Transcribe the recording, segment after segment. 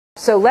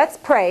So let's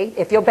pray,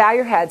 if you'll bow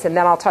your heads, and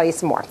then I'll tell you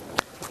some more.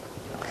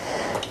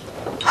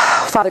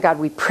 Father God,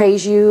 we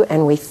praise you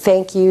and we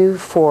thank you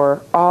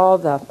for all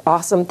the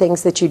awesome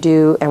things that you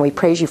do, and we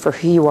praise you for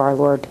who you are,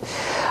 Lord.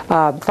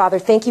 Father,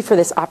 thank you for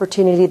this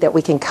opportunity that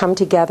we can come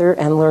together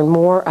and learn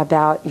more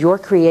about your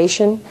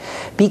creation.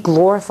 Be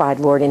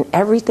glorified, Lord, in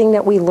everything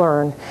that we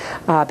learn.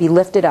 Be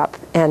lifted up.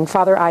 And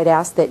Father, I'd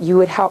ask that you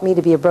would help me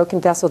to be a broken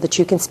vessel that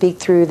you can speak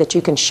through, that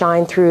you can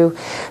shine through,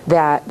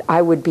 that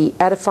I would be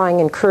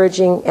edifying,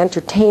 encouraging,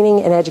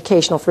 entertaining, and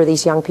educational for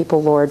these young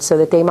people, Lord, so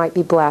that they might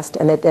be blessed,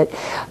 and that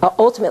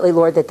ultimately,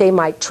 Lord, that they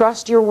might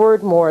trust your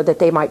word more, that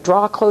they might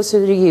draw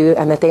closer to you,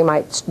 and that they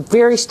might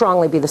very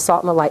strongly be the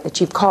salt and the light that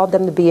you've called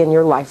them to be in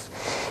your life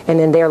and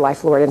in their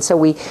life, Lord. And so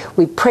we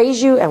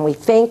praise you and we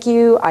thank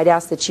you. I'd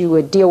ask that you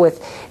would deal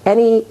with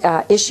any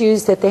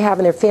issues that they have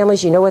in their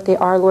families. You know what they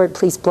are, Lord.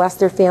 Please bless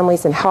their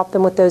families and help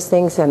them with those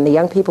things, and the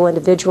young people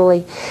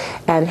individually.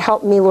 And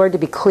help me, Lord, to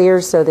be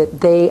clear so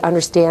that they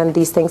understand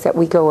these things that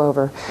we go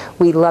over.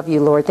 We love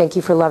you, Lord. Thank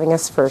you for loving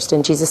us first.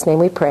 In Jesus' name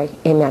we pray.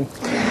 Amen.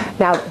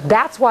 Now,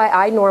 that's why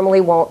I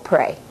normally won't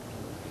pray,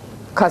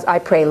 because I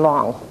pray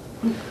long.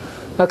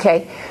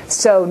 Okay?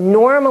 So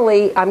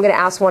normally I'm going to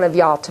ask one of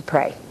y'all to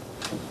pray.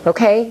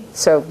 Okay?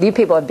 So you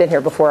people have been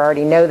here before,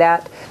 already know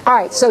that. All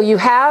right, so you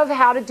have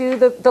how to do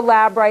the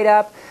lab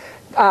write-up.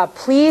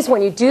 Please,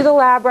 when you do the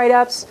lab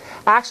write-ups,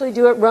 actually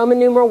do it Roman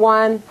numeral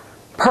 1,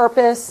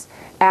 purpose.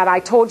 And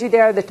I told you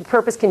there that the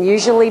purpose can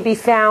usually be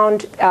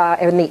found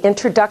in the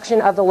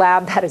introduction of the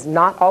lab. That is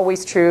not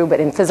always true,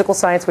 but in physical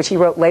science, which he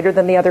wrote later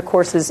than the other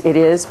courses, it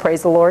is,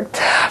 praise the Lord.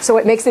 So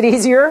it makes it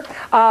easier.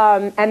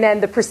 And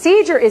then the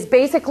procedure is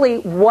basically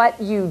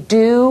what you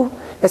do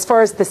as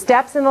far as the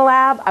steps in the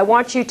lab. I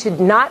want you to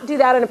not do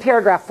that in a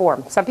paragraph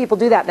form. Some people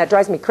do that, and that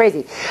drives me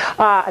crazy.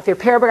 If you're a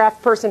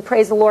paragraph person,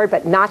 praise the Lord,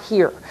 but not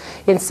here.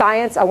 In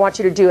science, I want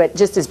you to do it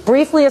just as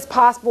briefly as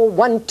possible.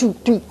 1, 2,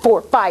 3,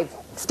 4, 5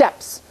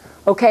 steps.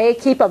 Okay,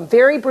 keep them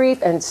very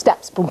brief and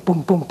steps, boom,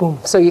 boom, boom, boom,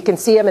 so you can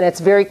see them and it's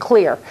very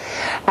clear.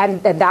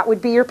 And that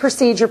would be your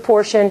procedure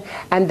portion.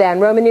 And then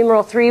Roman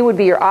numeral 3 would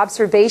be your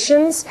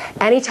observations.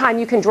 Anytime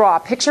you can draw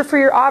a picture for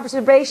your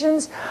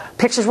observations,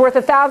 picture's worth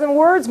 1,000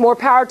 words, more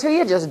power to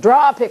you, just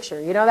draw a picture.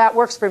 You know, that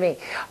works for me.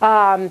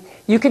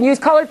 You can use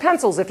colored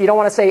pencils if you don't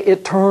want to say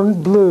it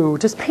turned blue.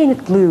 Just paint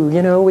it blue,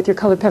 you know, with your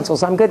colored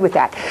pencils. I'm good with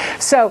that.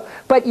 So,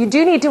 but you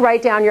do need to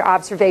write down your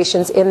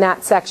observations in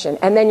that section.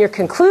 And then your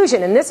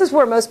conclusion, and this is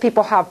where most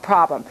people have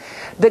problem.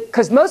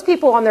 Because most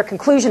people on their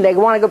conclusion, they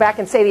want to go back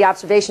and say the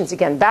observations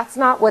again. That's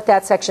not what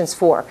that section's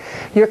for.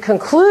 Your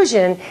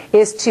conclusion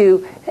is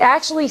to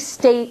actually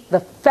state the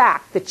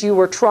fact that you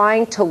were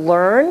trying to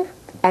learn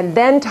and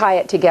then tie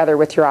it together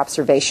with your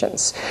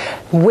observations.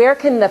 Where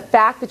can the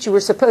fact that you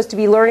were supposed to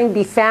be learning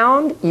be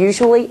found?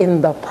 Usually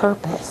in the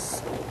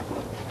purpose.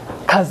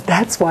 Because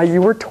that's why you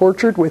were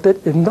tortured with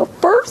it in the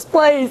first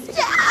place.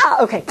 Yeah!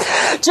 Okay.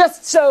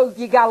 Just so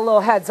you got a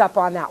little heads up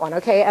on that one,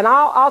 okay? And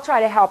I'll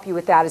try to help you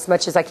with that as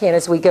much as I can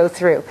as we go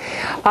through.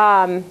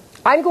 I'm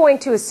going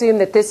to assume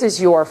that this is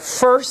your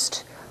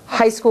first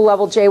high school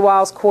level J.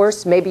 Wiles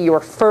course, maybe your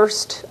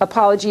first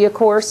Apologia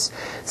course.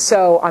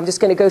 So I'm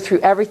just going to go through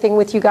everything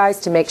with you guys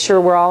to make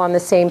sure we're all on the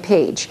same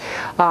page.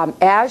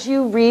 As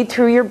you read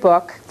through your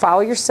book,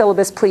 follow your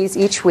syllabus please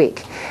each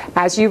week.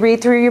 As you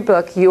read through your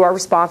book, you are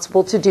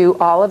responsible to do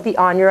all of the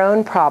on your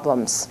own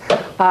problems.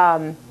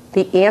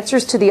 The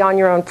answers to the on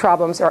your own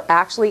problems are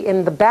actually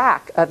in the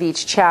back of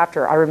each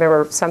chapter. I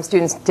remember some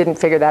students didn't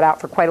figure that out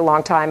for quite a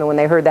long time, and when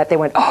they heard that they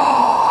went,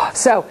 oh!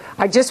 So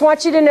I just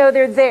want you to know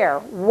they're there.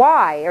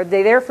 Why? Are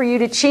they there for you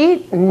to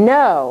cheat?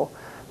 No.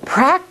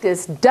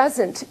 Practice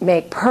doesn't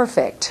make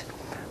perfect.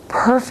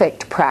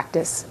 Perfect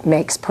practice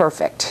makes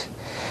perfect.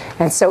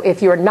 And so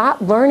if you're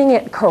not learning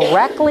it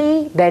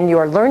correctly, then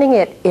you're learning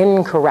it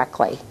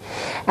incorrectly.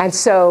 And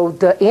so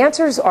the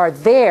answers are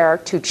there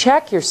to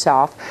check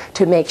yourself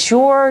to make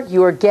sure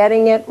you're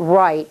getting it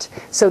right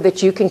so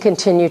that you can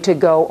continue to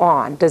go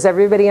on. Does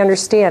everybody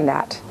understand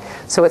that?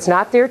 So it's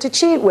not there to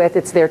cheat with,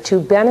 it's there to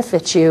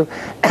benefit you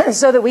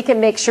so that we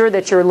can make sure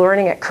that you're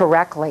learning it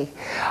correctly.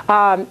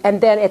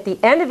 And then at the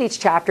end of each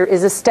chapter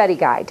is a study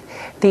guide.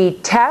 The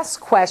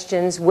test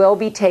questions will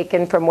be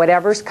taken from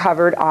whatever's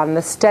covered on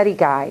the study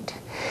guide.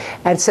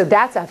 And so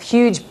that's a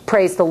huge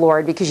praise the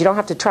Lord, because you don't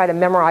have to try to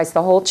memorize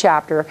the whole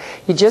chapter.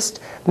 You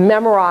just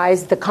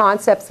memorize the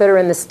concepts that are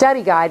in the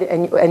study guide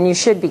and you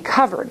should be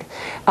covered.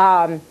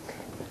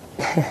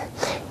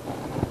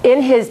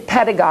 In his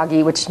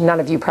pedagogy, which none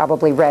of you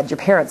probably read, your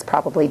parents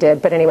probably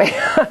did, but anyway,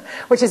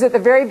 which is at the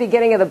very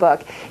beginning of the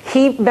book,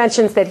 he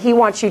mentions that he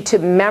wants you to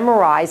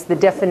memorize the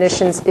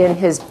definitions in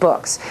his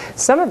books.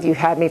 Some of you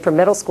had me for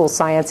middle school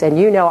science, and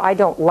you know I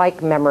don't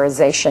like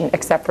memorization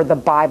except for the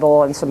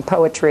Bible and some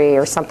poetry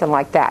or something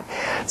like that.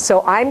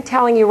 So I'm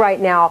telling you right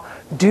now,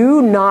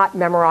 do not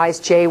memorize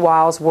J.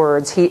 Wiles'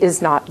 words. He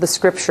is not the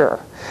scripture.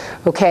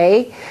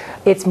 Okay?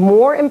 It's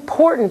more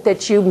important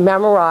that you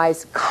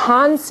memorize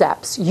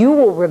concepts. You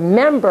will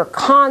remember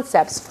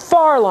concepts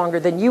far longer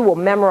than you will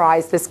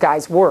memorize this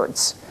guy's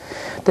words.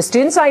 The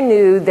students I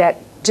knew that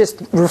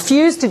just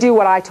refused to do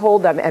what I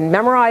told them and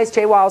memorized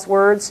Jay Wiles'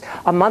 words,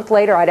 a month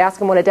later I'd ask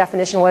them what a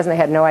definition was and they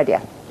had no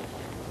idea.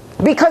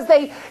 Because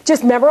they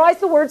just memorized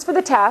the words for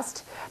the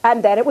test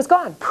and then it was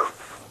gone.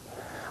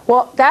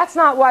 Well, that's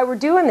not why we're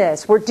doing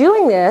this. We're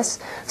doing this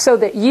so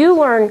that you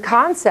learn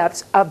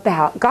concepts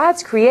about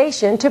God's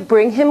creation to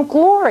bring Him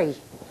glory.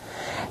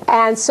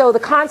 And so the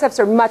concepts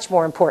are much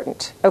more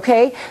important,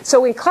 okay?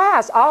 So in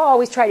class, I'll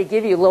always try to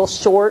give you little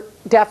short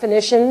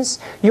definitions.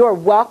 You're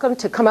welcome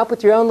to come up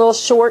with your own little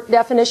short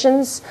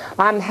definitions.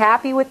 I'm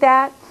happy with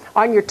that.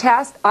 On your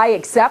test, I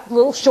accept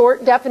little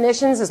short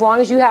definitions as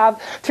long as you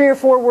have 3 or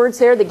 4 words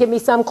there that give me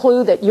some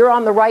clue that you're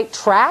on the right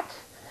track.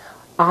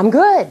 I'm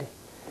good.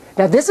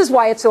 Now, this is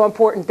why it's so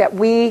important that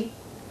we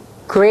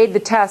grade the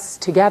tests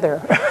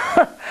together.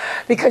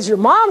 Because your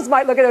moms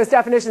might look at those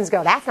definitions and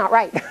go, that's not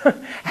right.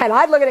 And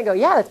I'd look at it and go,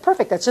 yeah, that's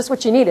perfect. That's just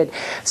what you needed.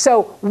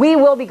 So we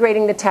will be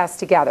grading the test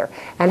together.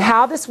 And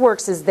how this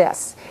works is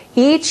this.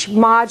 Each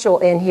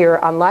module in here,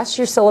 unless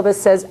your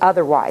syllabus says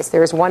otherwise,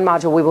 there's one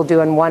module we will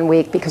do in 1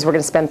 week because we're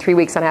going to spend 3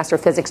 weeks on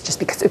astrophysics just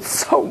because it's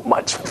so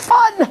much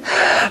fun.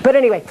 But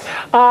anyway,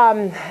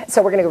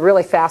 so we're going to go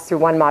really fast through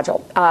one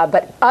module.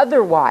 But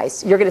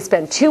otherwise, you're going to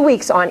spend 2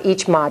 weeks on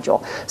each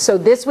module. So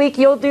this week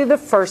you'll do the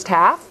first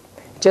half,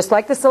 just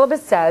like the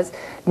syllabus says.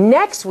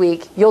 Next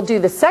week, you'll do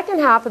the second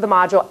half of the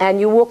module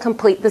and you will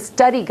complete the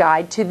study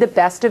guide to the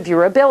best of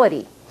your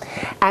ability.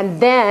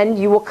 And then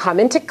you will come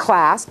into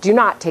class. Do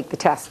not take the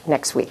test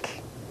next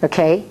week,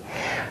 okay?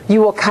 You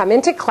will come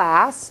into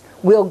class.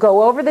 We'll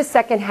go over the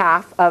second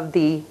half of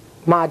the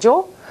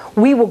module.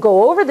 We will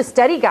go over the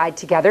study guide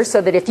together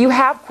so that if you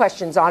have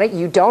questions on it,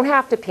 you don't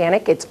have to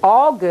panic. It's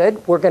all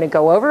good. We're going to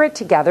go over it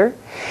together.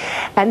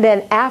 And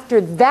then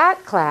after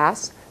that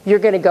class, you're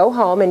going to go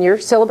home, and your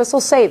syllabus will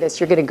say this.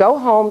 You're going to go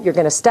home, you're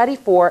going to study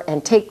for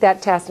and take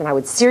that test, and I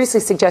would seriously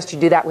suggest you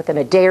do that within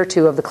a day or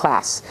 2 of the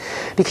class.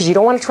 Because you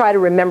don't want to try to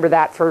remember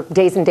that for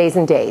days and days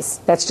and days.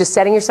 That's just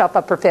setting yourself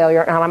up for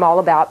failure, and I'm all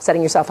about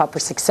setting yourself up for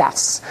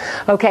success.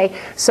 Okay?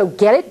 So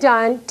get it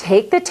done,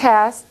 take the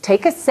test,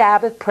 take a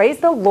Sabbath, praise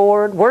the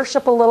Lord,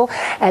 worship a little,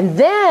 and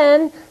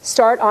then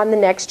start on the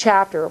next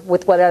chapter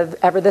with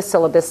whatever the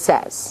syllabus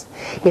says.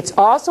 It's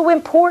also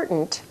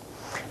important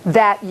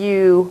that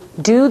you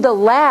do the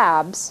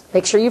labs.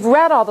 Make sure you've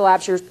read all the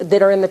labs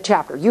that are in the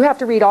chapter. You have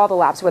to read all the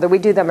labs, whether we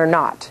do them or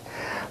not,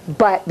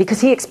 but because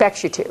he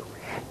expects you to.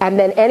 And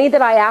then any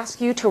that I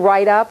ask you to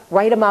write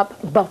them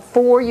up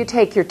before you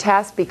take your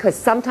test, because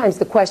sometimes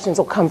the questions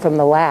will come from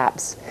the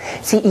labs.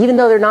 See, even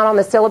though they're not on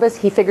the syllabus,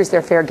 he figures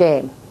they're fair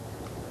game.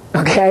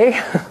 Okay?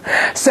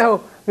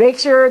 So make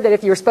sure that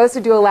if you're supposed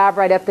to do a lab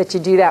write-up, that you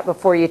do that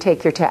before you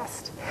take your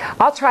test.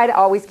 I'll try to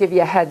always give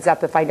you a heads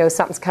up if I know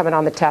something's coming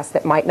on the test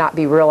that might not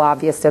be real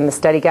obvious in the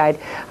study guide.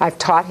 I've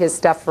taught his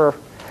stuff for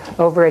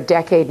over a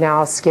decade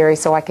now. It's scary,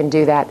 so I can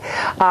do that.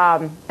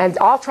 And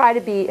I'll try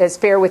to be as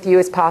fair with you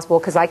as possible,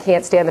 because I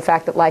can't stand the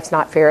fact that life's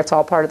not fair. It's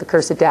all part of the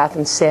curse of death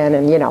and sin,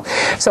 and you know.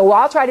 So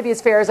I'll try to be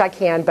as fair as I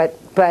can, but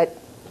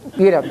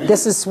you know,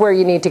 this is where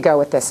you need to go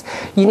with this.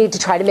 You need to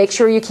try to make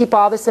sure you keep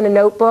all this in a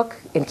notebook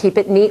and keep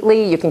it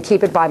neatly. You can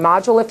keep it by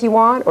module if you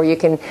want, or you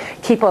can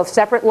keep a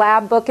separate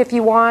lab book if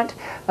you want.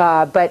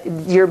 But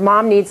your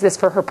mom needs this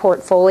for her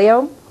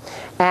portfolio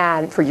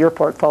and for your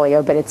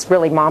portfolio, but it's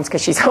really mom's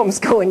because she's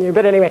homeschooling you.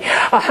 But anyway,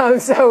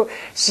 so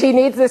she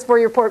needs this for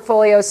your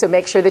portfolio, so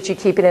make sure that you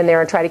keep it in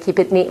there and try to keep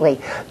it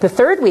neatly. The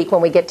third week when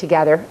we get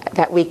together,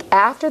 that week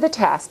after the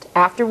test,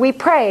 after we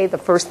pray, the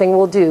first thing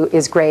we'll do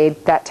is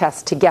grade that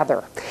test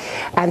together.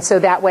 And so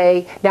that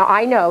way, now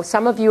I know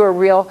some of you are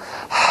real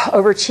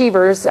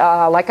overachievers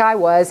like I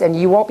was, and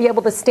you won't be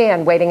able to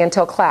stand waiting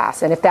until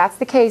class. And if that's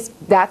the case,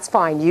 that's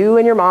fine. You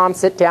and your mom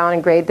sit down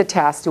and grade the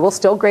test. You will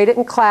still grade it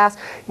in class.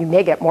 You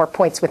may get more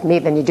points with me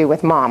than you do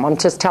with mom. I'm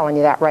just telling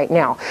you that right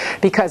now.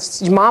 Because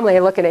your mom may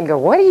look at it and go,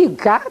 what do you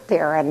got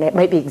there? And it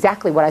might be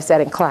exactly what I said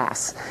in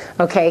class.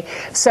 Okay?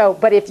 So,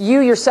 but if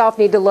you yourself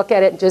need to look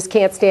at it and just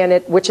can't stand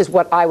it, which is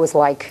what I was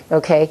like,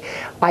 okay?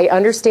 I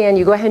understand.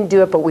 You go ahead and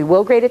do it, but we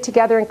will grade it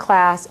together in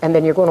class, and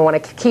then you're going to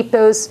want to keep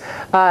those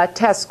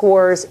test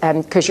scores,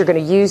 and because you're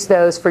going to use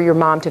those for your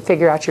mom to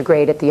figure out your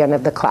grade at the end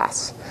of the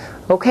class.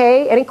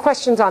 Okay? Any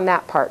questions on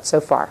that part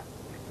so far?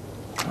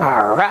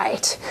 All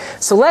right.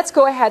 So let's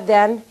go ahead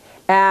then.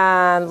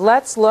 And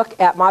let's look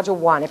at Module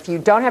 1. If you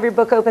don't have your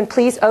book open,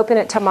 please open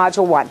it to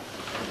Module 1.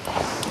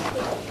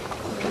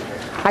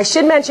 I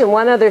should mention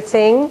one other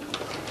thing.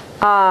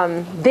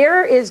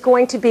 There is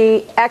going to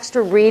be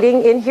extra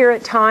reading in here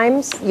at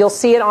times. You'll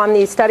see it on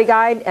the study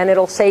guide, and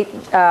it'll say,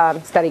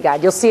 study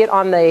guide. You'll see it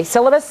on the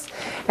syllabus,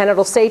 and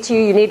it'll say to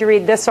you, you need to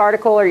read this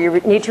article or you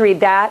need to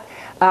read that.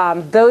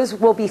 Those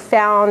will be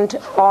found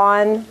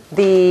on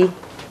the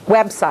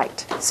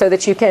website so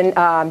that you can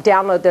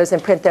download those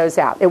and print those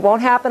out. It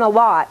won't happen a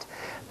lot,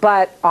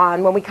 But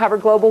when we cover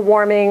global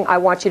warming, I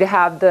want you to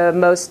have the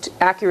most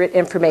accurate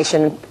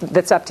information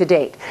that's up to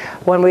date.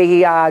 When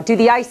we do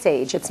the Ice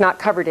Age, it's not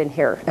covered in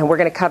here, and we're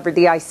going to cover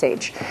the Ice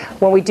Age.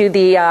 When we do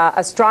the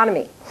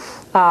astronomy,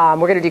 we're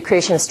going to do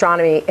creation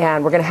astronomy,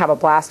 and we're going to have a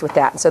blast with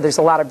that. So there's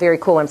a lot of very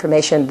cool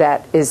information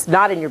that is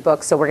not in your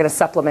book, so we're going to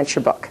supplement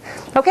your book.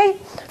 Okay?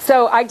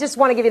 So I just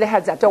want to give you the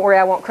heads up. Don't worry,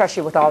 I won't crush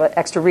you with all the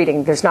extra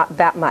reading. There's not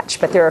that much,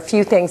 but there are a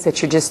few things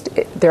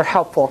that they're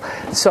helpful.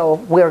 So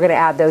we're going to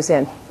add those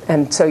in.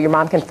 And so your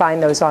mom can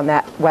find those on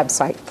that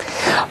website.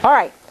 All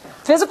right.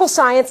 Physical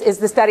science is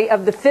the study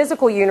of the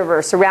physical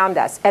universe around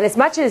us. And as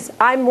much as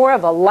I'm more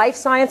of a life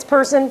science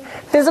person,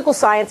 physical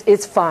science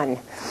is fun.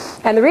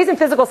 And the reason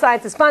physical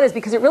science is fun is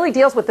because it really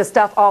deals with the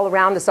stuff all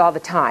around us all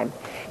the time.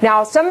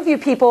 Now, some of you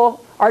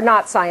people are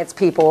not science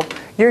people.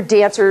 You're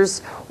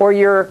dancers, or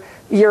you're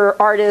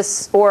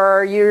artists,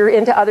 or you're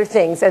into other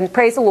things. And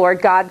praise the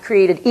Lord, God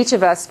created each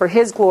of us for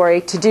His glory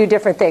to do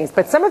different things.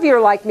 But some of you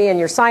are like me and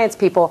you're science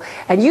people,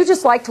 and you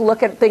just like to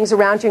look at things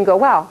around you and go,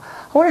 wow,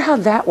 I wonder how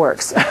that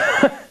works.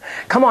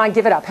 Come on,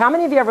 give it up. How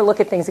many of you ever look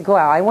at things and go,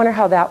 wow, I wonder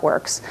how that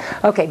works?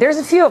 Okay, there's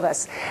a few of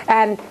us.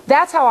 And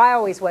that's how I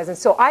always was. And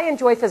so I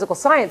enjoy physical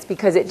science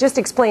because it just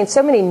explains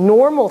so many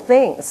normal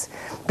things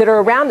that are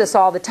around us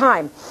all the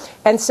time.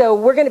 And so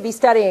we're going to be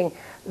studying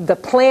the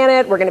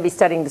planet, we're going to be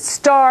studying the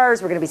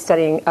stars, we're going to be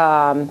studying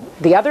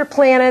the other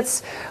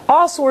planets,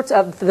 all sorts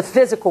of the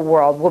physical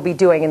world we'll be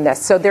doing in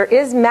this. So there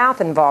is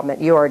math involvement.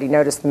 You already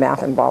noticed the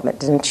math involvement,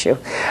 didn't you?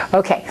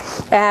 Okay,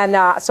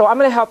 and so I'm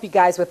going to help you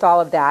guys with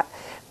all of that.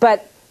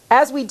 But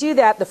as we do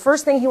that, the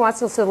first thing he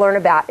wants us to learn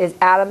about is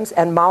atoms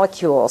and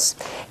molecules.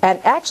 And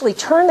actually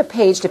turn the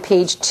page to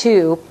page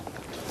 2.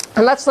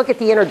 And let's look at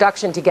the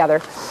introduction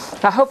together.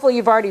 Now, hopefully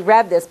you've already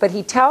read this, but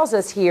he tells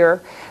us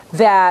here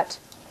that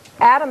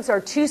atoms are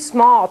too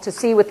small to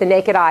see with the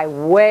naked eye,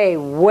 way,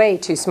 way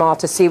too small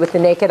to see with the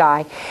naked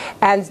eye.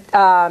 And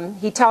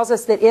he tells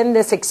us that in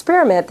this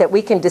experiment that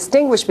we can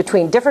distinguish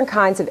between different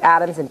kinds of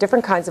atoms and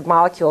different kinds of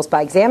molecules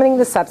by examining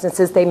the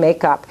substances they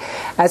make up,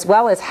 as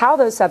well as how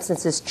those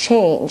substances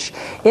change.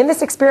 In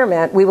this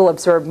experiment, we will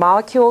observe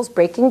molecules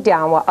breaking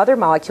down while other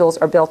molecules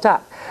are built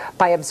up.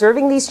 By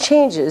observing these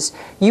changes,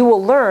 you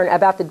will learn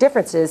about the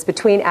differences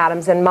between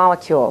atoms and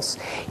molecules.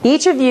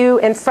 Each of you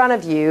in front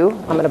of you,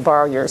 I'm going to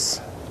borrow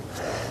yours,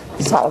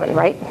 Solomon,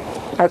 right?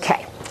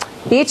 Okay.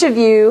 Each of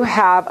you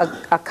have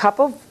a cup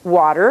of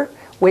water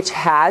which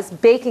has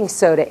baking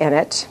soda in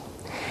it.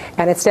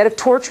 And instead of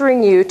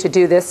torturing you to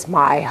do this,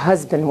 my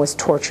husband was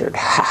tortured.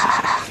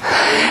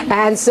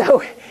 And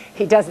so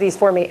he does these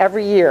for me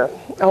every year.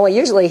 Only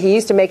usually he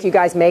used to make you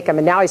guys make them,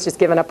 and now he's just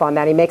given up on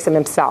that. He makes them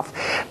himself.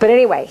 But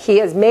anyway, he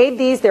has made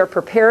these. They're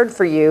prepared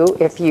for you.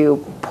 If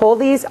you pull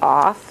these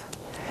off,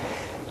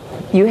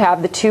 you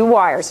have the 2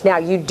 wires. Now,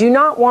 you do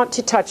not want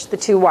to touch the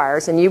 2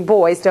 wires, and you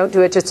boys don't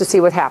do it just to see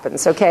what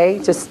happens,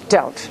 okay? Just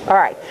don't. All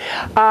right.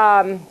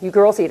 You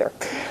girls either.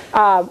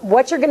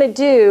 What you're going to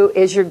do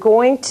is you're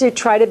going to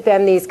try to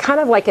bend these kind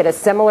of like at a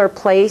similar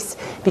place,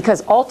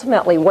 because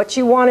ultimately what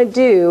you want to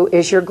do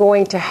is you're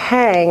going to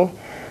hang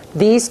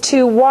these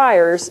 2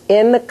 wires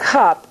in the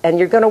cup, and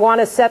you're going to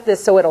want to set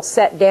this so it'll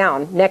set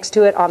down next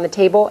to it on the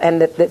table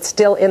and that's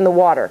still in the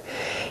water.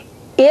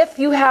 If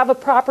you have a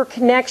proper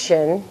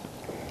connection,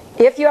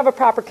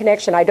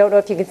 I don't know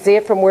if you can see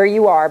it from where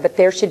you are, but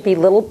there should be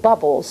little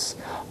bubbles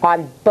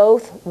on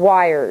both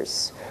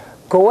wires.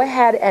 Go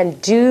ahead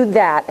and do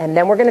that, and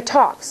then we're going to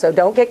talk. So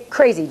don't get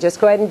crazy. Just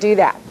go ahead and do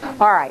that.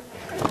 All right.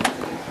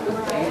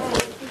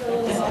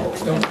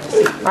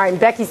 All right, and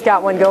Becky's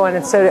got one going,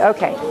 and so,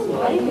 okay.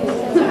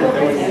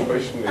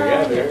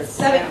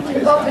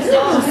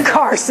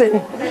 Carson.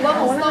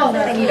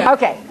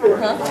 Okay.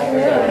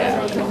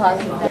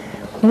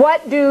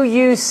 What do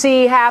you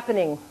see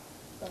happening?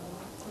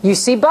 You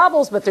see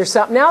bubbles, but there's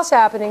something else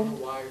happening.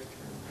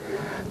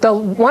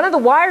 One of the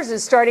wires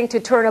is starting to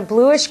turn a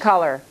bluish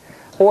color,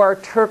 or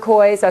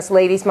turquoise, us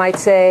ladies might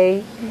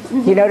say.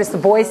 You notice the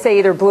boys say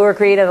either blue or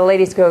green, and the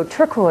ladies go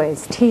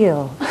turquoise,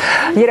 teal.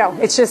 You know,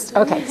 it's just,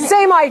 okay.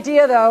 Same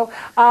idea, though.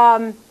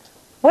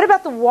 What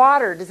about the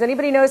water? Does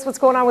anybody notice what's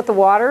going on with the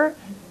water?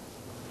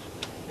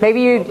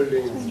 Maybe you...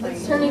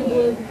 It's turning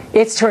blue.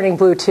 It's turning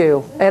blue,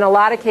 too. In a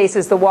lot of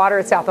cases, the water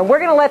itself. And we're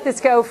going to let this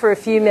go for a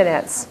few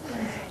minutes.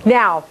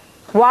 Now,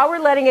 while we're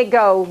letting it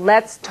go,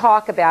 let's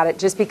talk about it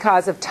just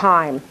because of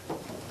time.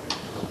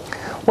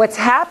 What's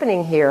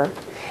happening here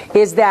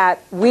is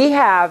that we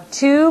have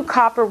 2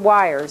 copper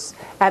wires,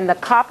 and the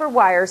copper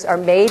wires are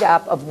made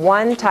up of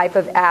one type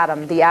of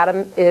atom. The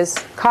atom is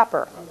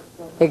copper.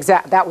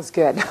 That was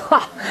good.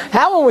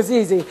 That one was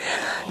easy.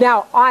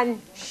 Now, on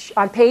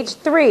page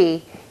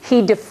 3,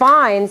 he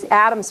defines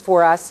atoms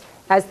for us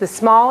as the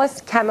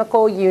smallest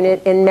chemical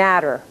unit in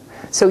matter.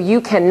 So you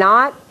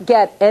cannot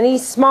get any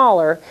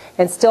smaller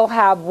and still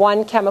have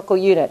one chemical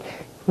unit.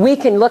 We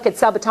can look at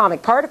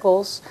subatomic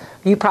particles.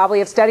 You probably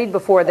have studied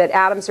before that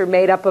atoms are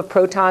made up of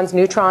protons,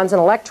 neutrons, and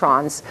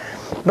electrons.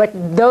 But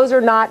those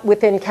are not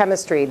within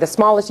chemistry. The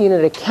smallest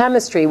unit of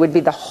chemistry would be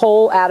the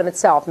whole atom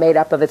itself made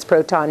up of its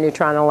proton,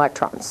 neutron, and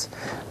electrons.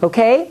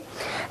 Okay?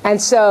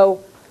 And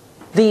so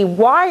the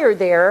wire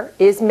there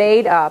is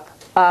made up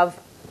of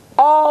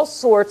all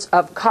sorts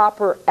of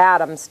copper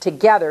atoms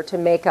together to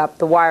make up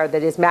the wire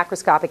that is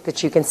macroscopic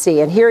that you can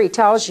see. And here he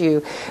tells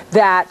you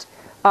that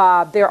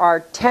there are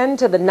 10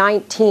 to the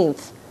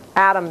 19th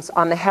atoms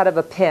on the head of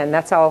a pin.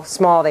 That's how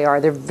small they are.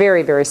 They're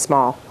very, very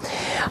small.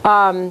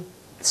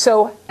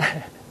 So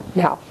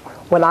now,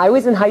 when I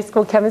was in high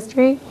school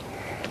chemistry,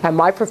 and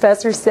my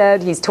professor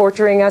said he's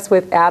torturing us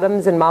with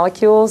atoms and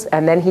molecules,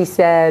 and then he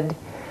said,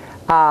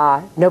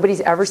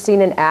 nobody's ever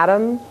seen an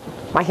atom,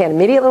 my hand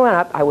immediately went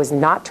up. I was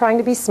not trying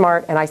to be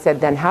smart, and I said,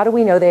 then how do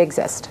we know they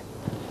exist?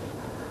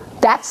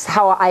 That's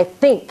how I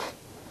think,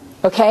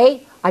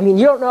 okay? I mean,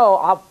 you don't know,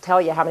 I'll tell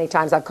you how many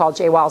times I've called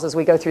Jay Wiles as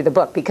we go through the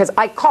book, because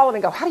I call him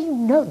and go, how do you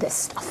know this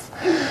stuff?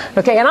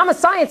 Okay, and I'm a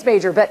science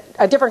major, but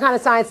a different kind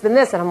of science than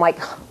this, and I'm like,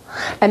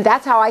 and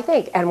that's how I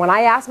think. And when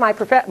I asked my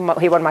professor,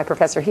 he wasn't my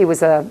professor, he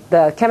was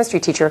the chemistry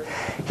teacher,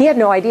 he had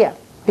no idea.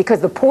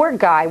 Because the poor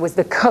guy was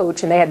the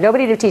coach, and they had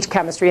nobody to teach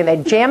chemistry, and they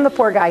jammed the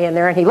poor guy in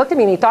there, and he looked at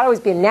me and he thought I was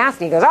being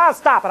nasty. He goes, oh,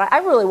 stop. And I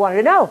really wanted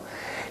to know.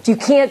 If you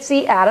can't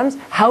see atoms,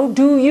 how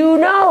do you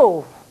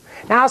know?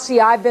 Now, see,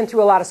 I've been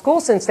through a lot of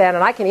school since then,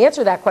 and I can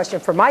answer that question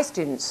for my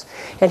students.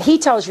 And he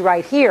tells you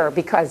right here,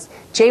 because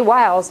Jay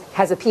Wiles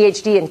has a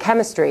PhD in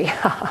chemistry,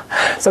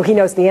 so he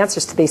knows the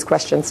answers to these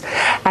questions.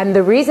 And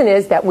the reason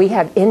is that we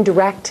have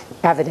indirect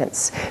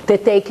evidence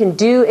that they can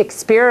do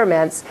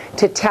experiments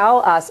to tell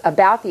us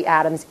about the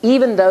atoms,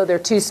 even though they're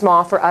too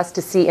small for us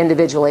to see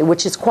individually,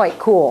 which is quite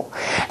cool.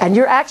 And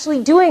you're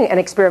actually doing an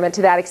experiment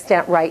to that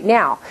extent right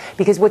now,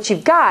 because what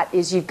you've got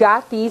is you've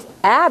got these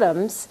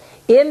atoms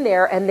in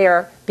there,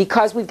 and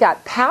because we've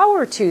got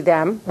power to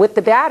them with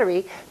the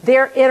battery,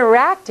 they're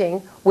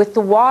interacting with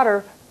the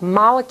water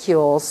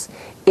molecules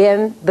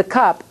in the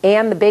cup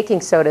and the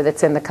baking soda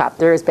that's in the cup.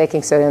 There is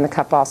baking soda in the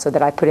cup also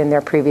that I put in there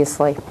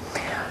previously.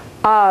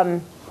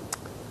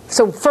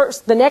 So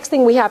first, the next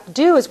thing we have to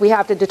do is we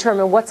have to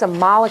determine what's a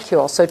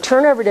molecule. So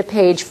turn over to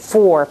page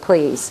 4,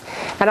 please.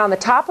 And on the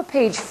top of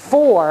page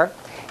 4,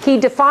 he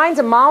defines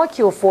a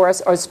molecule for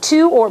us as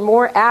 2 or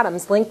more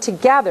atoms linked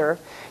together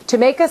to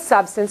make a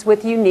substance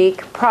with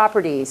unique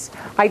properties.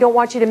 I don't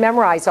want you to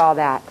memorize all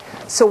that.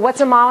 So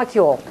what's a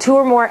molecule? 2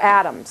 or more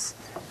atoms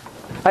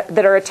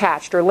that are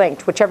attached or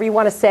linked, whichever you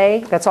want to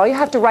say. That's all you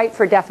have to write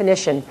for a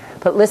definition.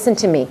 But listen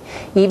to me.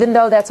 Even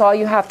though that's all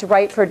you have to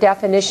write for a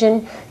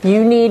definition,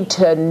 you need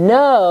to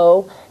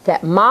know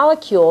that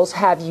molecules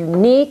have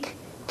unique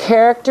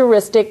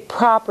characteristic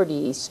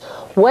properties.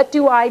 What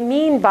do I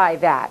mean by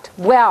that?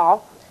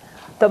 Well,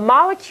 the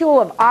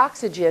molecule of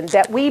oxygen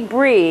that we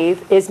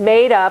breathe is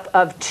made up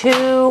of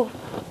 2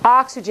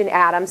 oxygen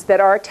atoms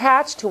that are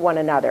attached to one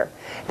another.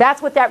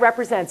 That's what that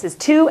represents, is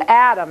 2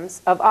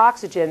 atoms of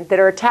oxygen that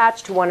are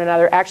attached to one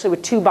another, actually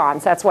with 2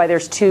 bonds. That's why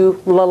there's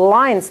 2 little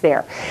lines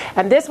there.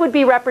 And this would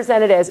be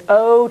represented as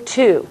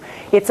O2.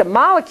 It's a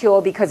molecule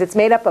because it's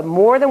made up of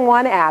more than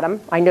 1 atom.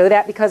 I know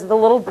that because of the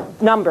little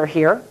number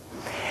here.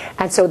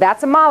 And so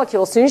that's a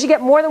molecule. As soon as you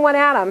get more than 1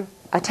 atom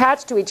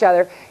attached to each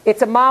other,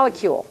 it's a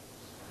molecule.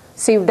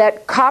 See,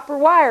 that copper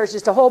wire is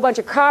just a whole bunch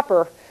of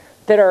copper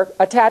that are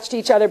attached to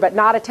each other but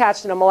not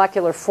attached in a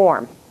molecular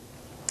form.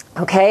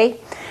 Okay?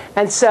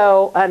 And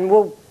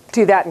we'll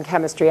do that in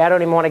chemistry. I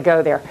don't even want to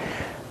go there.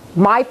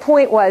 My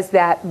point was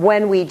that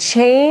when we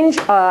change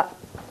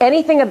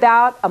anything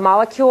about a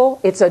molecule,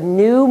 it's a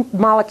new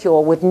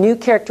molecule with new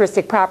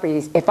characteristic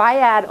properties. If I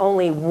add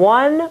only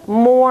 1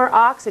 more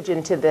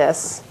oxygen to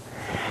this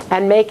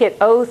and make it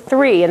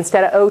O3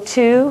 instead of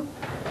O2,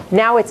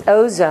 now it's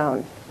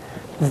ozone.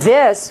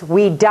 This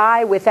we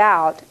die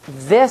without.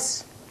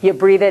 This you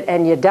breathe it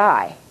and you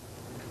die.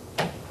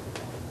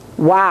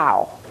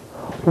 Wow.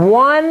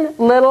 1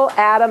 little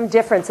atom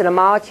difference in a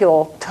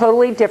molecule,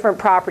 totally different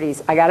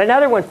properties. I got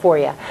another one for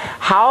you.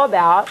 How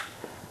about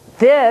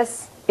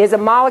this is a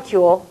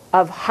molecule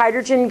of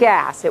hydrogen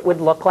gas. It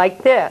would look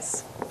like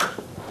this.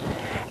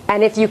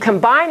 And if you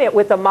combine it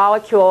with a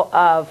molecule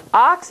of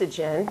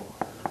oxygen,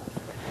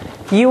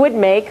 you would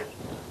make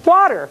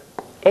water,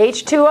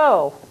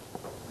 H2O.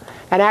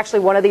 And actually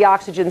one of the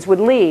oxygens would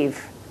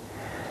leave.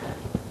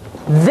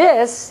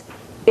 This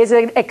is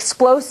an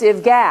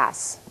explosive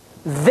gas.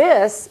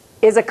 This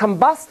is a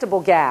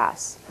combustible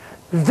gas.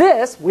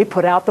 This we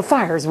put out the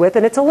fires with,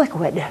 and it's a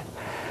liquid.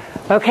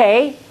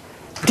 Okay?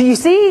 Do you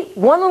see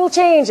one little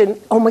change and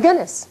oh my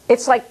goodness,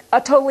 it's like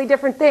a totally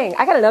different thing.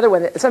 I got another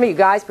one that some of you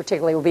guys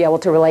particularly will be able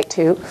to relate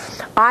to.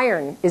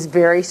 Iron is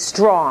very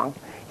strong.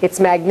 It's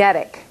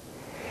magnetic.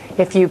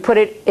 If you put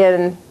it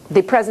in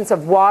the presence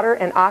of water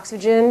and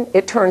oxygen,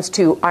 it turns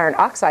to iron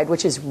oxide,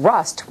 which is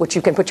rust, which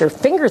you can put your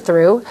finger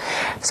through.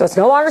 So it's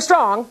no longer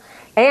strong,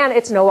 and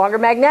it's no longer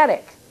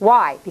magnetic.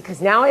 Why?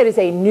 Because now it is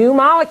a new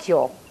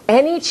molecule.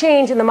 Any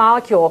change in the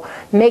molecule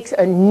makes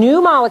a new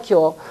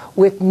molecule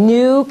with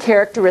new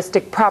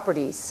characteristic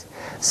properties.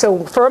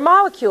 So for a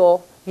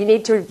molecule, you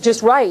need to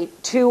just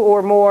write 2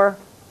 or more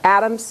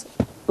atoms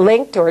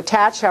linked or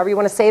attached, however you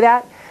want to say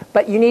that.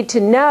 But you need to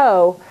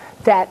know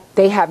that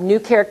they have new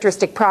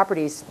characteristic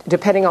properties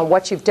depending on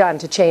what you've done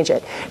to change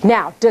it.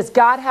 Now, does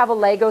God have a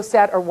Lego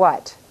set or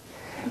what?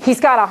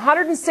 He's got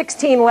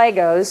 116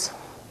 Legos,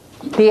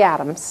 the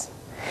atoms.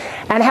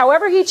 And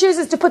however he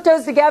chooses to put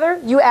those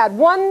together, you add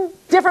one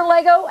different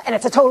Lego and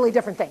it's a totally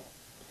different thing.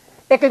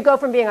 It could go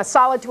from being a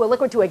solid to a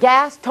liquid to a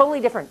gas,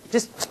 totally different.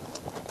 Just,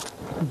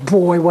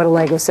 boy, what a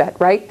Lego set,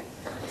 right?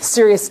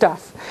 Serious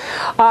stuff.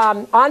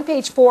 On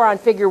page 4 on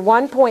figure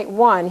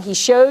 1.1, he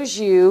shows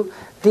you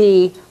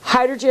the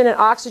hydrogen and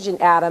oxygen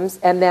atoms,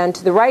 and then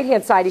to the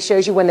right-hand side he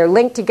shows you when they're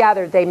linked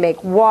together they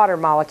make water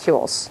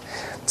molecules.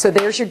 So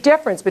there's your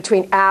difference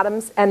between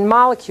atoms and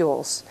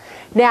molecules.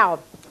 Now,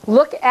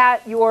 look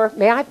at your,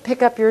 may I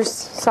pick up yours,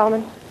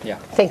 Solomon? Yeah.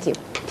 Thank you.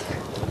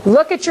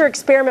 Look at your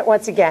experiment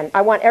once again.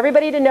 I want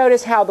everybody to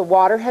notice how the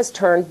water has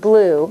turned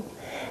blue,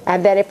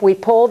 and then if we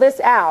pull this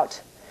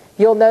out,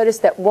 you'll notice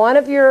that one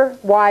of your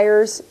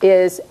wires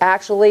is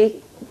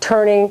actually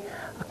turning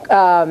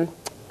a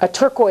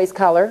turquoise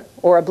color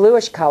or a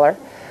bluish color.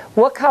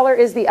 What color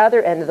is the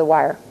other end of the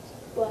wire?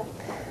 Black.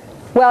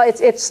 Well,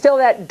 it's still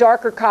that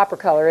darker copper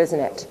color, isn't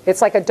it?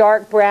 It's like a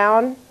dark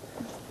brown,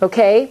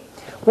 okay?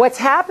 What's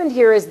happened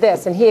here is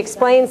this, and he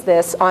explains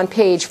this on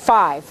page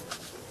 5.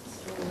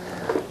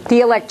 The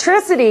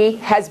electricity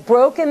has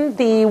broken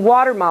the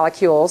water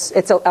molecules.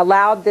 It's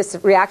allowed this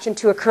reaction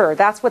to occur.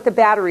 That's what the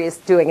battery is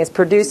doing, is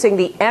producing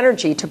the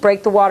energy to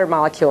break the water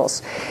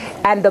molecules.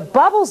 And the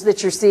bubbles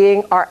that you're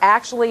seeing are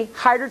actually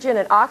hydrogen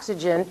and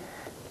oxygen,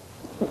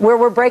 where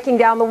we're breaking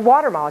down the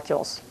water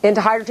molecules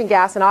into hydrogen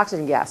gas and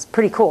oxygen gas.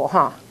 Pretty cool,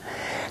 huh?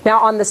 Now,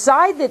 on the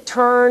side that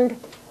turned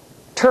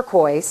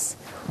turquoise,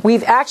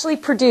 we've actually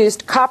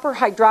produced copper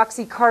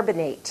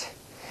hydroxycarbonate.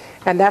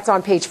 And that's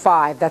on page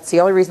 5. That's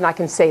the only reason I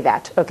can say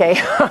that, okay?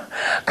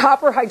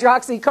 Copper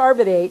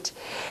hydroxycarbonate.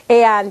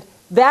 And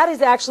that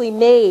is actually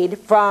made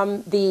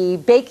from the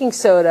baking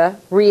soda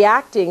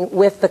reacting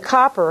with the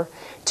copper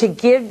to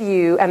give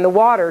you, and the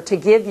water to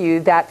give you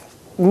that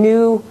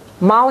new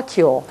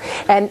molecule.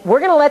 And we're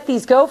going to let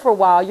these go for a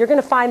while. You're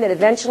going to find that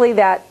eventually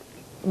that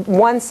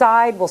one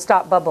side will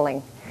stop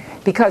bubbling.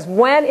 Because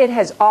when it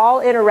has all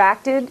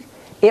interacted,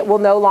 it will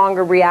no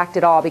longer react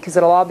at all, because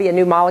it'll all be a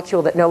new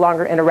molecule that no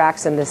longer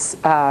interacts in this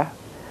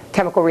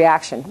chemical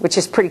reaction, which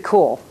is pretty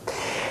cool.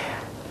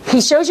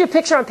 He shows you a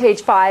picture on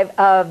page 5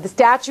 of the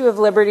Statue of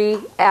Liberty,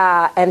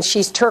 and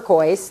she's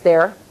turquoise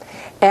there,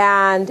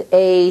 and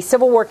a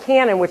Civil War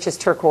cannon, which is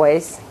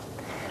turquoise.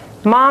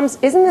 Moms,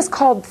 isn't this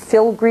called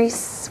filigree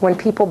when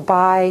people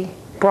buy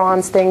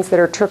bronze things that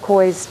are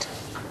turquoised?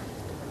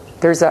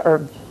 There's a,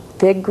 or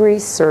big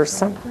grease or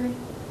something.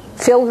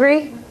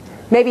 Filigree?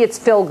 Maybe it's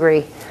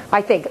filigree.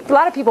 I think a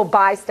lot of people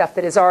buy stuff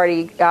that is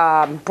already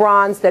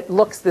bronze that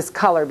looks this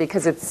color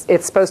because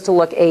it's supposed to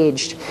look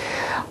aged.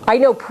 I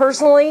know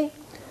personally,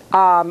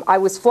 I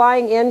was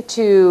flying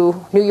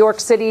into New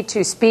York City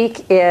to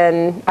speak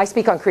in, I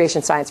speak on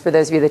creation science for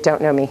those of you that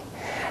don't know me.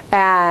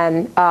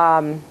 And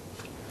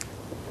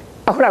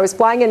when I was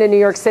flying into New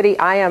York City,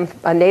 I am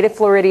a native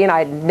Floridian. I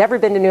had never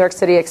been to New York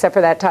City except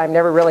for that time,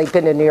 never really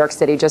been to New York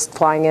City, just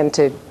flying in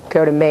to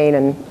go to Maine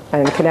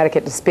and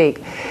Connecticut to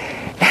speak.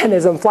 And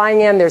as I'm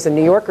flying in, there's a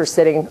New Yorker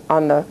sitting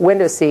on the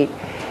window seat,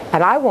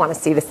 and I want to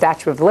see the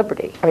Statue of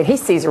Liberty. I mean, he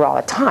sees her all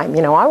the time.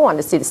 You know, I wanted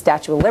to see the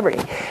Statue of Liberty.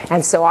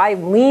 And so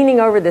I'm leaning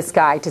over this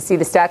guy to see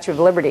the Statue of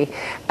Liberty,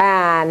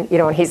 and, you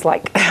know, and he's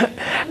like,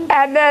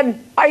 and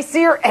then I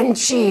see her, and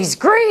she's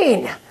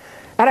green.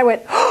 And I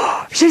went,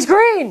 oh, she's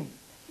green.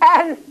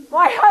 And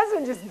my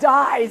husband just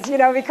dies, you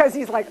know, because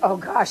he's like, oh,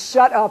 gosh,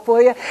 shut up,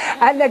 will you?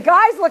 And the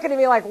guy's looking at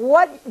me like,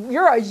 what?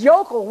 You're a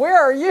yokel.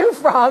 Where are you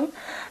from?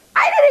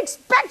 I didn't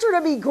expect her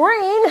to be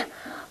green.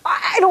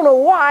 I don't know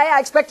why. I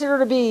expected her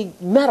to be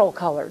metal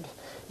colored,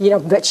 you know,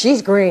 but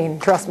she's green,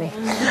 trust me.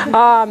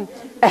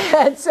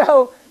 And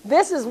so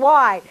this is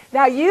why.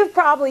 Now, you've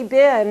probably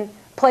been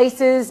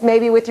places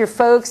maybe with your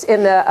folks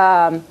in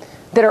the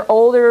that are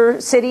older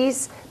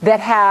cities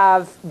that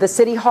have the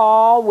city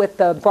hall with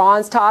the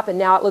bronze top and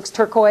now it looks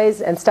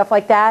turquoise and stuff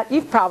like that.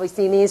 You've probably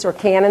seen these, or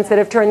cannons that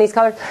have turned these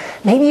colors.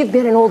 Maybe you've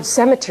been in old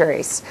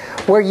cemeteries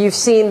where you've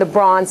seen the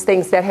bronze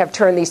things that have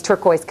turned these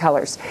turquoise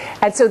colors.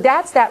 And so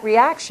that's that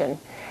reaction.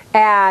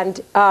 And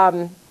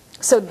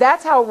so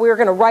that's how we're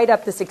going to write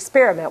up this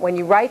experiment. When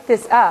you write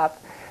this up,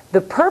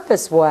 the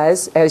purpose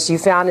was, as you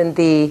found in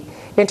the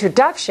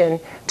introduction,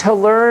 to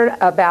learn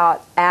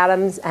about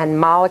atoms and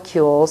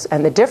molecules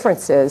and the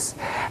differences.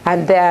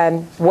 And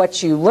then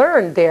what you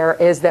learned there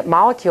is that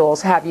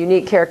molecules have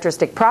unique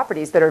characteristic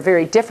properties that are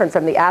very different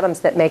from the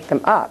atoms that make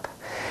them up.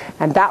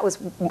 And that was,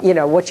 you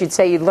know, what you'd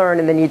say you'd learn,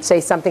 and then you'd say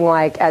something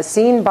like, as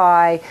seen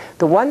by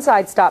the one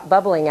side stopped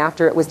bubbling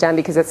after it was done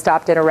because it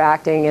stopped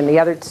interacting, and the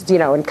other, you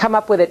know, and come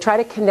up with it, try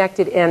to connect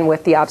it in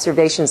with the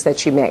observations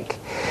that you make.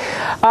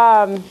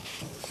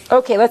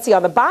 Okay, let's see,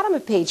 on the bottom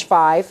of page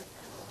 5,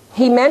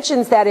 he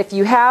mentions that if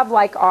you have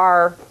like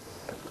our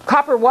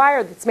copper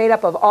wire that's made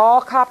up of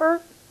all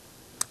copper,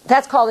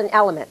 That's called an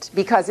element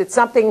because it's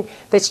something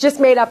that's just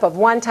made up of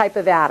one type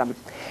of atom.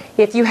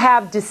 If you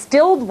have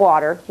distilled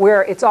water,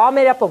 where it's all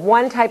made up of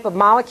one type of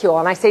molecule,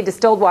 and I say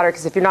distilled water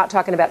because if you're not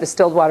talking about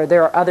distilled water,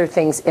 there are other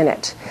things in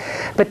it.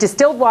 But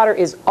distilled water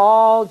is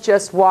all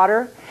just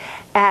water,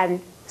 and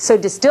so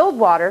distilled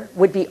water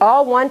would be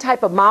all one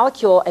type of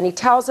molecule, and he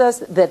tells us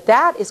that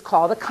that is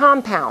called a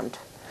compound.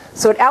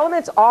 So an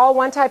element's all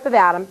one type of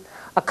atom.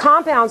 A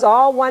compound's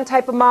all one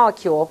type of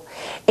molecule.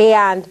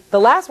 And the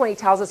last one he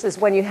tells us is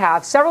when you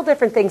have several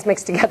different things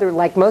mixed together,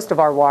 like most of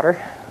our water,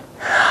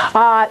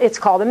 it's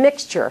called a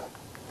mixture.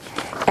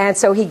 And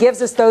so he gives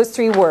us those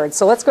three words.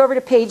 So let's go over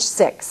to page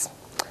 6.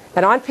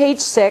 And on page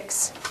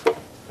 6,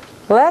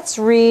 let's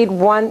read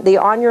the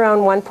On Your Own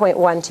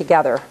 1.1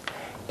 together.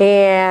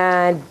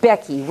 And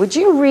Becky, would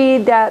you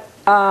read that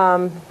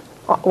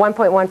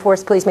 1.1 for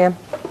us, please, ma'am?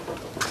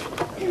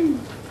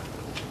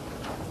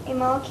 A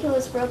molecule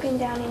is broken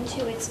down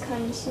into its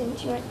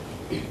constituent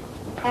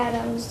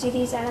atoms. Do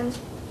these atoms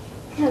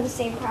have the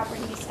same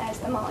properties as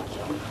the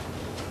molecule?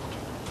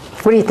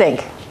 What do you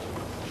think?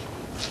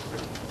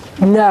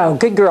 No.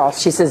 Good girl.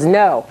 She says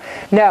no.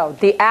 No.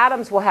 The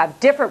atoms will have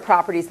different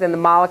properties than the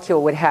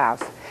molecule would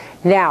have.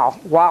 Now,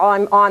 while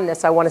I'm on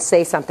this, I want to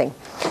say something.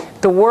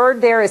 The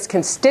word there is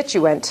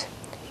constituent,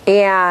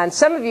 and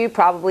some of you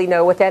probably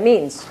know what that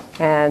means.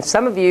 And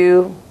some of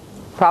you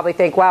probably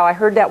think, wow, I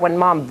heard that when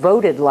Mom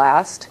voted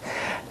last.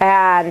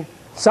 And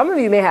some of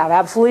you may have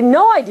absolutely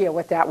no idea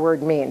what that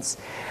word means.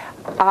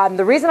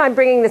 The reason I'm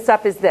bringing this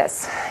up is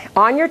this.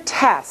 On your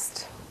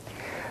test,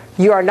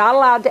 you are not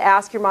allowed to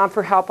ask your mom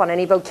for help on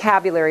any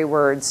vocabulary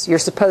words. You're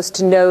supposed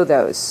to know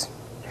those.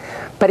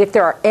 But if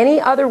there are any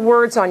other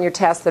words on your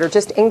test that are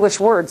just English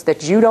words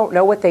that you don't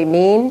know what they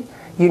mean,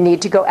 you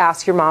need to go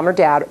ask your mom or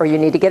dad, or you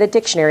need to get a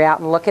dictionary out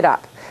and look it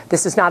up.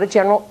 This is not a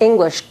general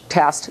English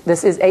test.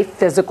 This is a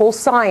physical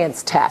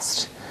science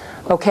test.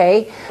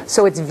 Okay?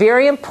 So it's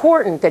very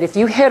important that if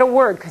you hit a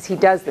word, because he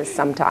does this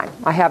sometime.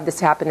 I have this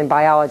happen in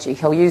biology.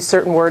 He'll use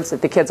certain words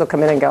that the kids will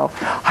come in and go,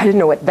 I didn't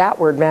know what that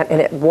word meant,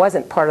 and it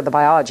wasn't part of the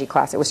biology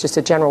class. It was just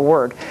a general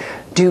word.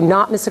 Do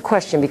not miss a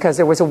question because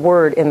there was a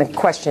word in the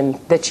question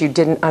that you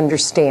didn't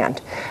understand.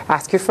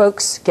 Ask your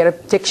folks, get a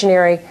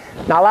dictionary.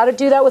 Not allowed to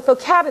do that with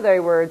vocabulary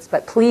words,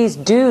 but please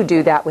do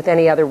that with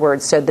any other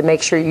words so to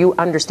make sure you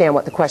understand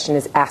what the question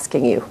is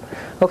asking you.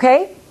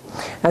 Okay?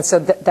 And so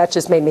that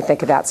just made me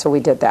think of that, so we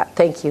did that.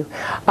 Thank you.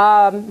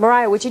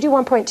 Mariah, would you do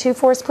 1.2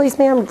 for us, please,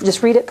 ma'am?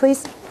 Just read it,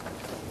 please.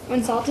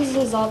 When salt is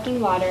dissolved in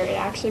water, it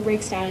actually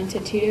breaks down into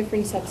two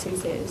different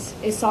substances.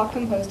 Is salt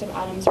composed of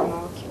atoms or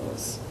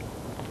molecules?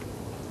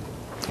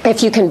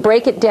 If you can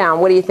break it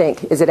down, what do you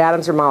think? Is it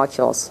atoms or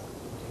molecules?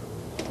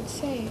 Let's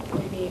say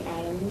maybe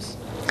atoms.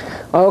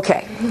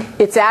 Okay.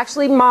 It's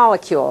actually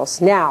molecules.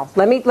 Now,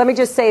 let me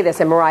just say this,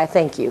 and Mariah,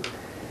 thank you.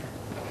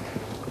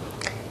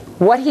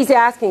 What he's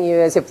asking you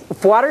is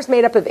if water's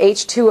made up of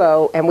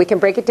H2O and we can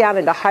break it down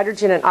into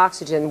hydrogen and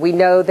oxygen, we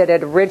know that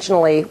it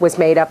originally was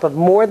made up of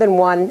more than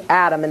one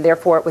atom and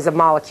therefore it was a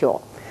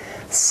molecule.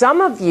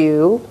 Some of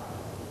you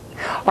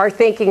are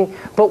thinking,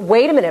 but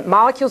wait a minute,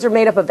 molecules are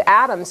made up of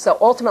atoms, so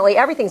ultimately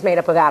everything's made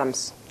up of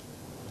atoms.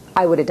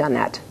 I would have done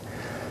that.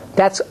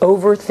 That's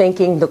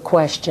overthinking the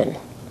question.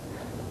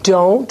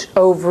 Don't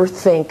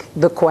overthink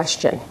the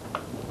question.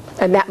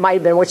 And that might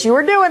have been what you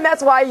were doing.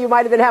 That's why you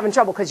might have been having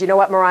trouble. Because you know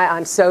what, Mariah?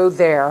 I'm so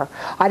there.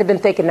 I'd have been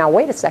thinking, now,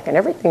 wait a second.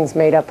 Everything's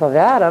made up of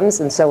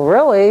atoms. And so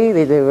really,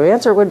 the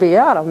answer would be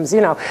atoms.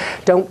 You know,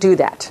 don't do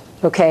that.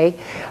 Okay?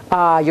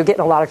 You'll get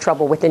in a lot of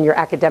trouble within your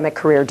academic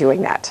career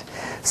doing that.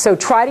 So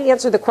try to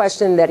answer the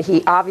question that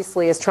he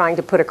obviously is trying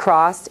to put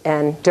across.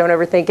 And don't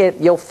overthink it.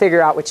 You'll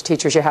figure out which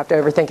teachers you have to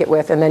overthink it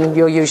with. And then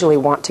you'll usually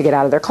want to get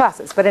out of their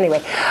classes. But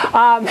anyway.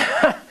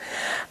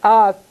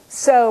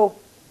 So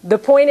the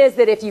point is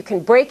that if you can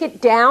break it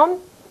down,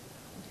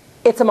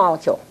 it's a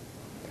molecule.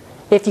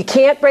 If you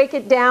can't break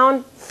it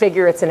down,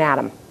 figure it's an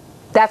atom.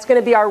 That's going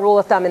to be our rule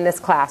of thumb in this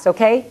class,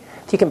 okay?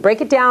 If you can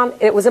break it down,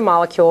 it was a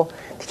molecule.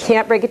 If you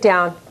can't break it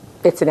down,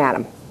 it's an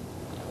atom.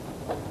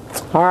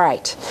 All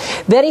right.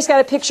 Then he's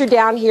got a picture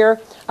down here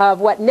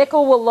of what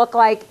nickel will look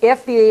like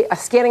if the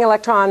scanning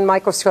electron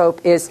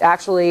microscope is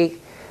actually,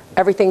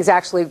 everything's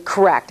actually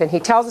correct. And he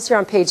tells us here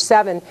on page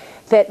 7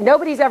 that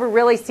nobody's ever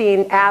really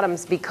seen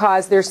atoms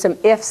because there's some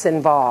ifs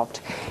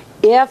involved.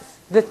 If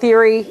the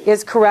theory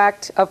is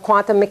correct of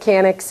quantum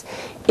mechanics,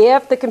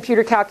 if the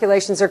computer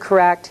calculations are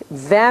correct,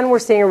 then we're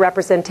seeing a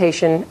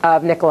representation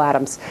of nickel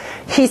atoms.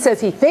 He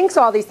says he thinks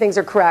all these things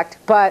are correct,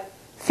 but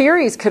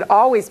theories could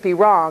always be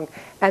wrong,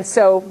 and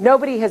so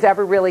nobody has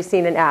ever really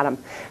seen an atom.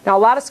 Now, a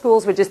lot of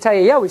schools would just tell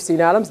you, yeah, we've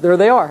seen atoms, there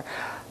they are.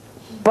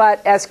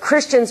 But as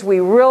Christians, we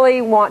really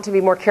want to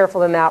be more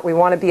careful than that. We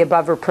want to be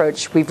above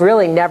reproach. We've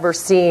really never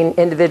seen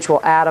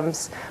individual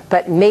atoms,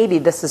 but maybe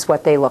this is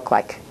what they look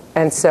like.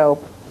 And so,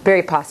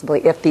 very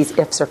possibly, if these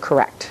ifs are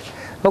correct.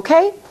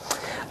 Okay?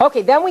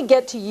 Okay, then we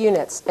get to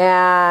units.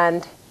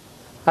 And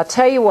I'll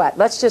tell you what,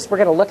 we're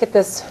going to look at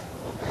this.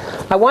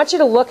 I want you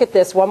to look at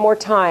this one more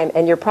time,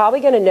 and you're probably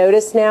going to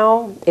notice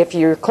now, if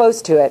you're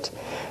close to it,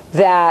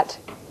 that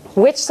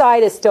Which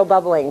side is still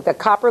bubbling? The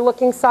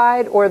copper-looking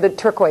side or the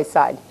turquoise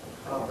side?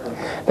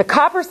 The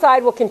copper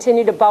side will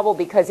continue to bubble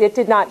because it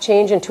did not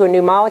change into a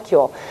new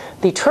molecule.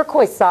 The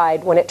turquoise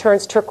side, when it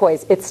turns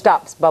turquoise, it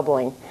stops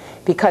bubbling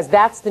because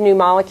that's the new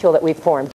molecule that we've formed.